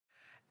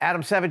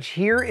Adam Savage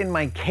here in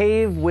my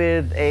cave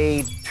with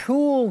a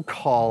tool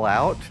call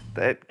out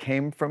that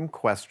came from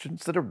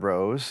questions that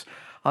arose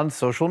on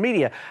social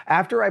media.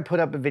 After I put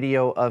up a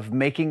video of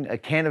making a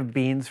can of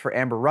beans for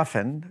Amber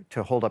Ruffin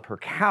to hold up her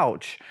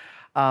couch,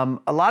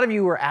 a lot of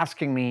you were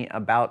asking me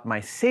about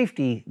my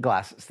safety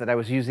glasses that I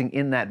was using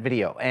in that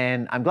video.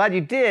 And I'm glad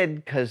you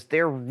did, because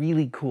they're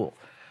really cool.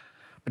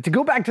 But to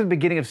go back to the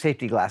beginning of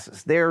safety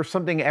glasses, they're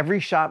something every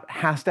shop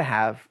has to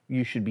have.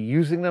 You should be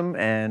using them,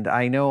 and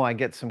I know I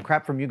get some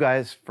crap from you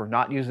guys for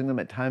not using them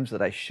at times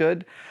that I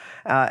should.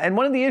 And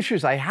one of the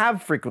issues I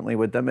have frequently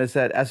with them is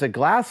that as a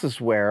glasses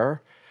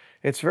wearer,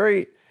 it's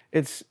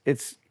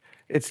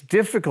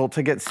difficult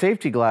to get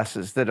safety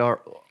glasses that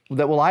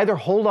will either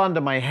hold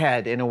onto my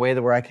head in a way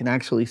that where I can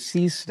actually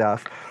see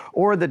stuff,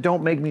 or that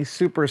don't make me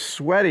super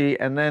sweaty,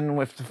 and then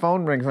if the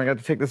phone rings and I got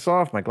to take this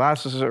off, my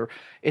glasses are,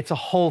 it's a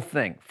whole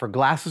thing. For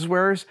glasses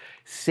wearers,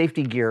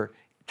 safety gear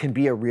can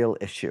be a real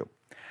issue.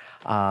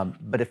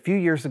 But a few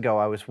years ago,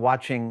 I was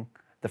watching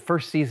the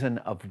first season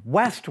of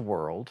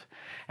Westworld,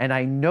 and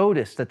I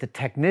noticed that the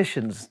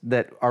technicians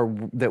that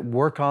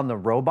work on the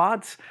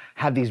robots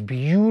have these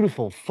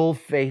beautiful full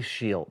face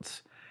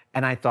shields.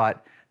 And I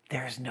thought,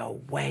 there's no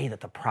way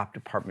that the prop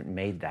department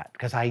made that,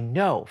 because I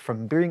know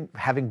from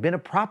having been a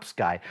props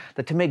guy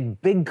that to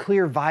make big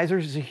clear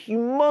visors is a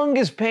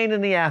humongous pain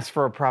in the ass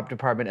for a prop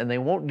department, and they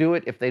won't do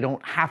it if they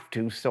don't have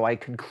to. So I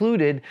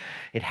concluded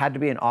it had to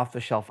be an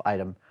off-the-shelf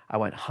item. I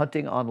went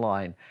hunting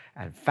online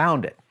and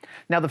found it.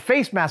 Now, the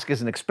face mask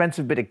is an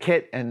expensive bit of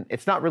kit, and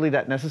it's not really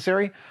that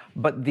necessary,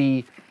 but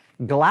the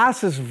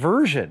glasses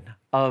version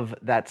of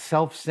that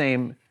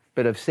self-same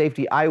bit of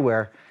safety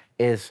eyewear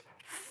is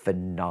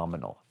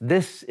phenomenal.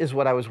 This is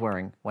what I was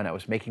wearing when I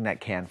was making that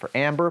can for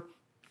Amber.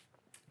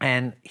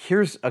 And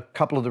here's a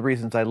couple of the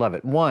reasons I love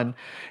it. One,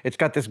 it's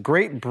got this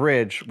great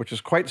bridge, which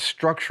is quite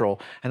structural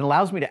and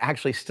allows me to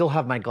actually still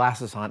have my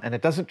glasses on, and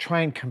it doesn't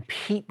try and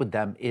compete with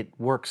them, it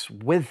works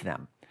with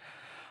them.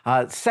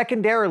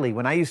 Secondarily,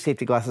 when I use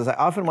safety glasses, I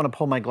often want to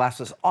pull my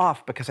glasses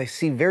off because I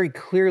see very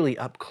clearly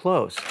up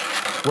close.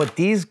 What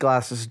these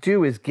glasses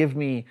do is give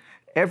me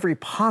every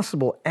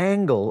possible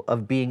angle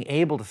of being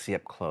able to see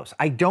up close.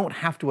 I don't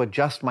have to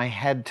adjust my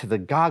head to the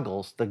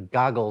goggles. The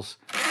goggles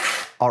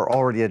are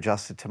already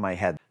adjusted to my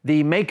head.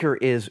 The maker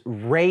is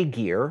Ray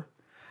Gear,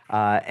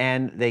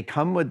 and they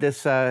come with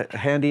this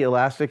handy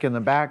elastic in the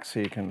back, so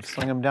you can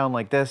sling them down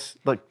like this.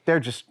 Look, they're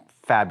just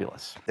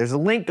fabulous. There's a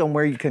link on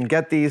where you can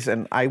get these,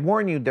 and I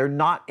warn you, they're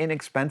not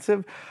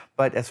inexpensive,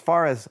 but as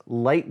far as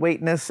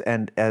lightweightness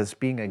and as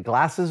being a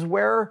glasses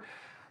wearer,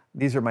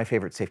 these are my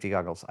favorite safety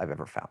goggles I've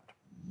ever found.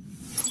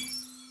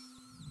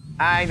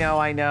 I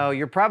know.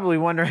 You're probably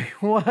wondering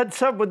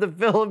what's up with the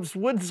Phillips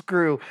wood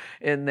screw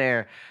in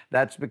there.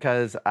 That's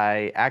because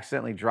I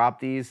accidentally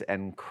dropped these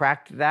and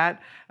cracked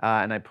that,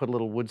 and I put a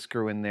little wood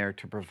screw in there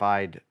to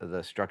provide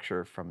the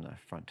structure from the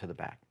front to the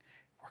back.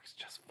 Works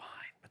just fine,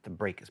 but the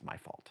break is my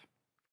fault.